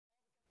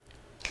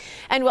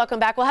And welcome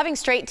back. Well, having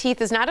straight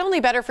teeth is not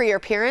only better for your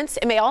appearance,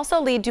 it may also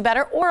lead to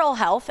better oral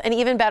health and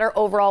even better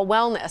overall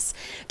wellness.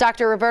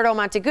 Dr. Roberto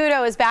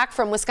Monteagudo is back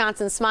from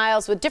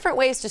WisconsinSmiles with different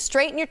ways to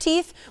straighten your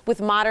teeth with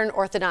modern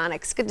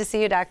orthodontics. Good to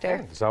see you, doctor.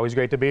 Yeah, it's always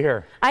great to be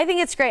here. I think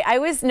it's great. I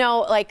always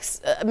know, like,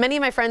 many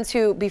of my friends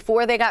who,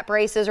 before they got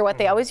braces or what,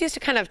 they always used to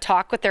kind of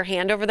talk with their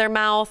hand over their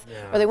mouth,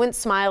 or they wouldn't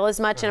smile as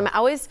much. And I'm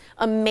always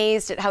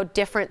amazed at how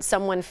different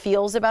someone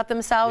feels about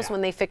themselves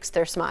when they fix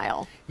their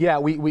smile. Yeah,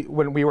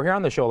 when we were here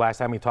on the show last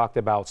time, we talked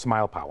about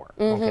smile power,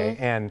 okay,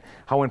 and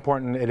how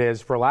important it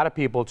is for a lot of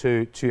people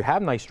to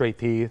have nice straight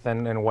teeth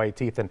and white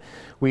teeth. And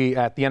we,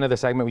 at the end of the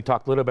segment, we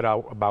talked a little bit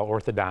about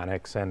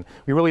orthodontics, and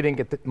we really didn't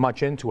get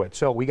much into it.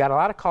 So we got a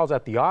lot of calls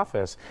at the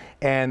office,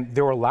 and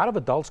there were a lot of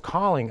adults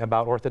calling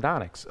about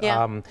orthodontics.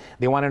 Yeah.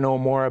 They want to know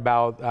more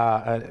about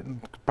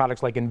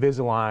products like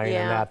Invisalign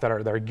and that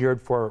are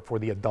geared for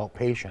the adult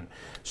patient.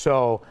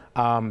 So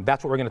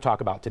that's what we're going to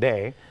talk about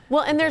today.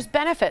 Well, and there's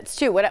benefits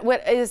too.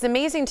 What is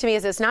amazing to me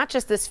is it's not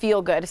just this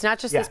feel good, it's not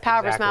just this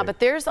power smile, but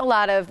there's a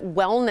lot of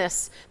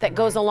wellness that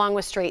goes along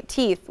with straight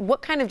teeth.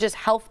 What kind of just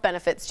health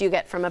benefits do you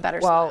get from a better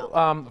smile?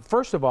 Well,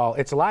 first of all,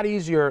 it's a lot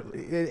easier.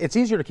 It's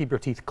easier to keep your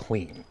teeth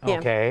clean,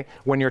 okay?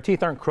 When your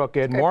teeth aren't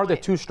crooked, more of the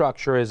tooth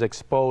structure is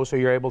exposed, so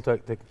you're able to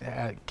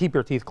keep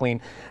your teeth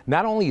clean.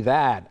 Not only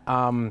that,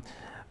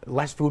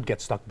 less food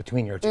gets stuck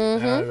between your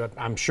teeth.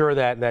 I'm sure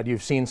that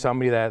you've seen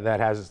somebody that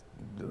has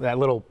that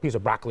little piece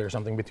of broccoli or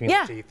something between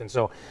the teeth, and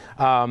so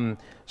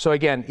so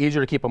again,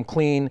 easier to keep them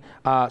clean.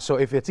 So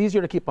if it's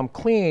easier to keep them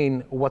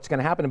clean, what's going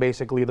to happen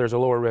basically, there's a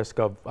lower risk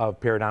of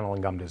periodontal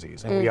and gum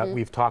disease, and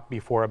we've talked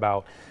before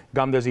about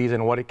gum disease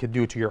and what it could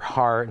do to your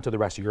heart and to the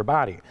rest of your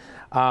body.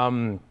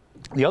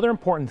 The other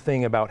important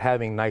thing about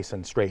having nice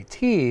and straight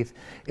teeth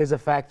is the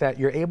fact that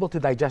you're able to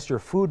digest your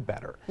food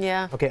better.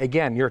 Yeah. Okay,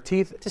 again, your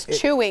teeth... Just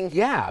chewing.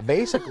 Yeah,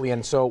 basically.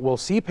 And so we'll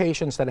see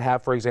patients that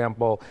have, for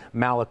example,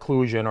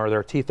 malocclusion, or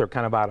their teeth are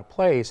kind of out of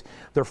place.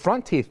 Their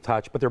front teeth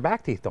touch, but their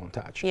back teeth don't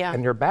touch. Yeah.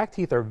 And your back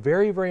teeth are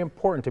very, very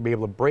important to be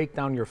able to break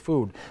down your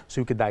food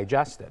so you could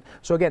digest it.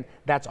 So again,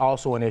 that's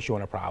also an issue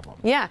and a problem.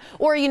 Yeah.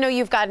 Or, you know,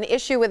 you've got an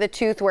issue with a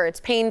tooth where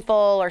it's painful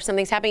or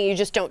something's happening, you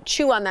just don't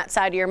chew on that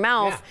side of your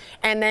mouth,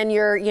 and then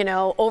you're, you know,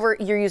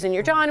 you're using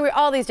your jaw, and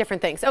all these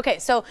different things. Okay,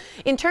 so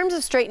in terms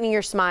of straightening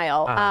your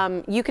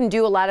smile, you can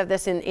do a lot of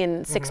this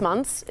in 6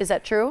 months. Is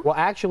that true? Well,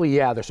 actually,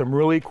 yeah, there's some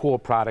really cool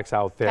products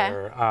out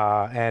there,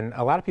 and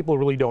a lot of people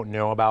really don't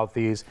know about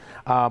these.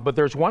 But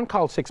there's one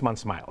called 6 Month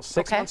Smiles.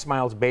 6 Month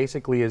Smiles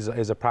basically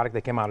is a product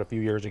that came out a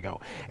few years ago,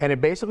 and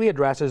it basically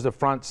addresses the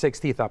front 6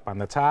 teeth up on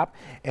the top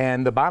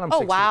and the bottom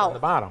 6 teeth on the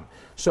bottom.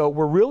 So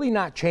we're really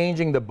not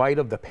changing the bite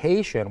of the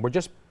patient. We're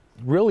just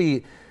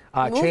really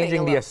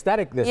changing the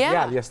aesthetic, the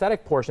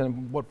aesthetic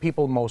portion, what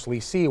people mostly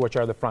see, which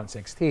are the front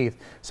 6 teeth.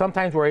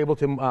 Sometimes we're able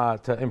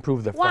to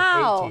improve the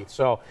front 8 teeth.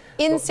 So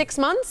in 6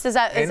 months, is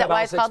that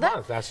why it's called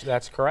that?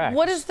 That's correct.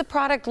 What does the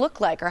product look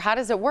like, or how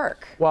does it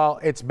work? Well,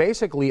 it's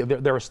basically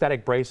they're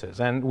aesthetic braces,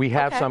 and we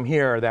have some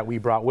here that we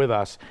brought with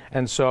us.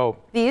 And so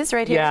these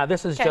right here. Yeah,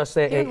 this is just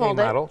a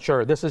model.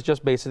 Sure, this is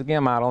just basically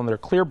a model, and they're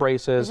clear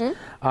braces.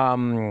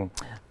 And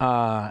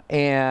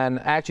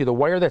actually, the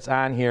wire that's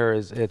on here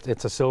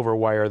it's a silver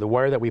wire. The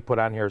wire that we put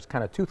on here is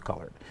kind of tooth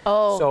colored.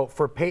 Oh. So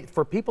for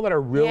people that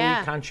are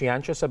really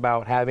conscientious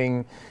about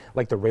having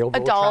like the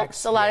railroad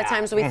tracks, a lot of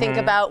times we think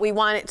about, we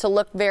want it to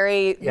look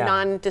very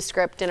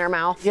nondescript in our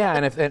mouth. Yeah,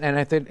 and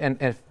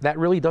if that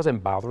really doesn't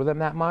bother them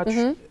that much,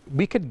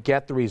 we could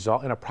get the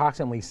result in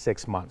approximately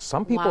 6 months.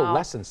 Some people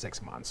less than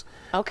 6 months.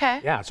 Okay.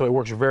 Yeah, so it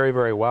works very,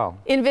 very well.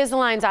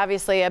 Invisalign's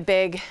obviously a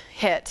big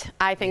hit,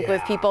 I think,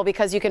 with people,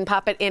 because you can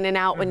pop it in and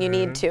out when you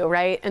need to,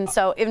 right? And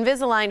so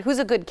Invisalign, who's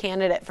a good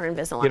candidate for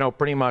Invisalign? You know,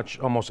 pretty much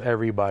almost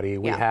everybody.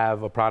 We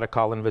have a product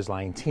called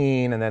Invisalign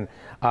Teen, and then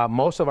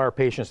most of our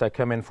patients that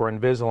come in for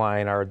Invisalign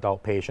are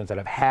adult patients that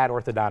have had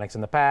orthodontics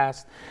in the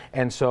past,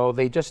 and so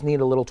they just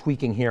need a little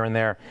tweaking here and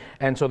there.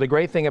 And so the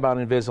great thing about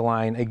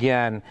Invisalign,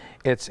 again,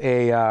 it's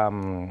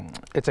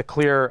a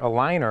clear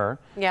aligner.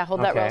 Yeah,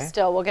 hold that real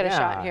still. We'll get a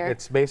shot here.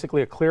 It's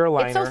basically a clear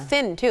aligner. It's so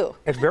thin too.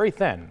 It's very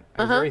thin.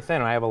 It's very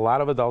thin. I have a lot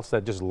of adults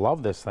that just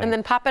love this thing. And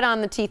then pop it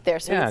on the teeth there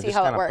so we can see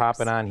how it works. Yeah, just kind of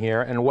pop it on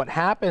here. And what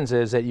happens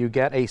is that you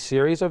get a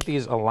series of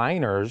these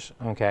aligners,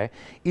 okay?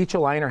 Each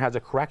aligner has a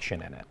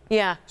correction in it.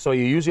 Yeah. So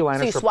you use the aligners.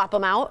 So you swap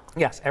them out?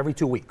 Yes, every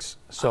 2 weeks.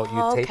 So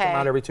you take them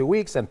out every 2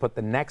 weeks and put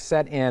the next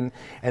set in,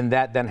 and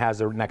that then has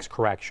the next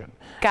correction.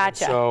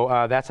 Gotcha. And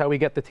so that's how we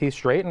get the teeth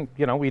straight, and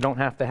you know, we don't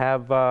have to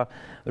have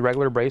the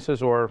regular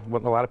braces, or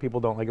what a lot of people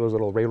don't like, those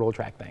little railroad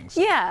track things.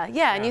 Yeah,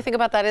 and you think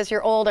about that as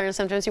you're older, and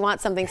sometimes you want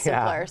something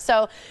simpler.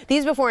 So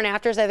these before and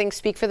afters, I think,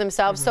 speak for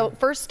themselves. So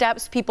first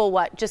steps, people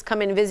just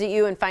come and visit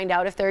you and find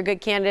out if they're a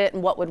good candidate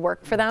and what would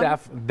work for them?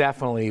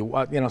 Definitely.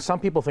 You know, some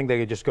people think they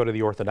could just go to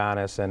the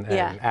orthodontist and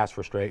ask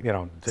for straight, you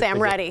know. Say,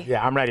 I'm ready.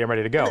 Yeah, I'm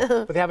ready to go.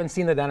 But they haven't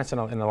seen the dentist in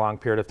a long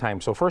period of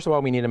time. So first of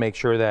all, we need to make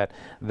sure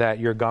that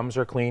your gums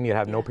are clean, you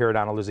have no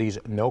periodontal disease,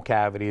 no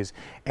cavities.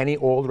 Any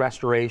old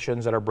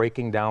restorations that are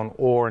breaking down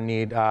or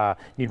need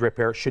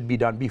repair should be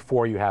done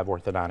before you have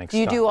orthodontics. Do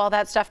you do all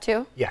that stuff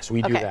too? Yes,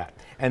 we do that.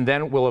 And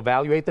then we'll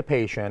evaluate evaluate the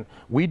patient.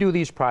 We do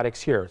these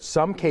products here.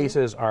 Some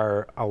cases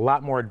are a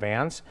lot more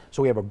advanced,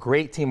 so we have a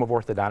great team of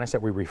orthodontists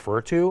that we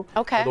refer to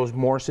for those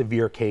more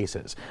severe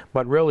cases.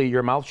 But really,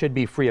 your mouth should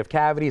be free of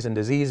cavities and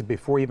disease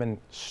before you even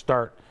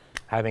start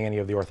having any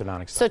of the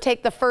orthodontics. So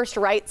take the first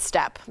right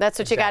step. That's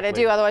what you got to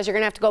do. Otherwise, you're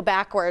going to have to go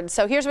backwards.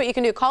 So here's what you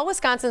can do. Call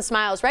Wisconsin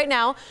Smiles. Right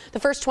now, the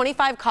first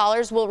 25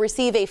 callers will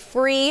receive a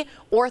free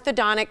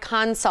orthodontic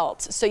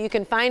consult. So you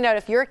can find out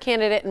if you're a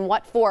candidate and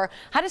what for,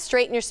 how to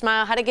straighten your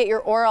smile, how to get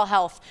your oral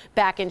health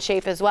back in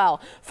shape as well.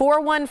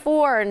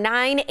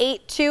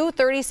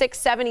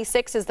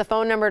 414-982-3676 is the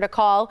phone number to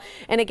call.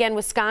 And again,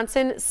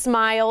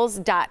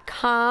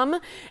 WisconsinSmiles.com.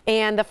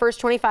 And the first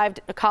 25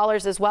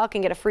 callers as well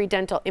can get a free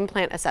dental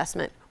implant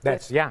assessment.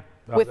 That's,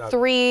 with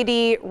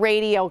 3D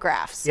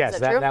radiographs. Yes,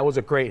 that was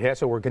a great hit,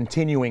 so we're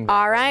continuing that.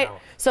 All right,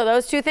 so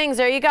those two things,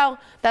 there you go.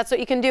 That's what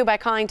you can do by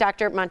calling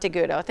Dr.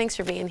 Monteagudo. Thanks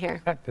for being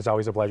here. It's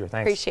always a pleasure.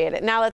 Thanks. Appreciate it. Now let's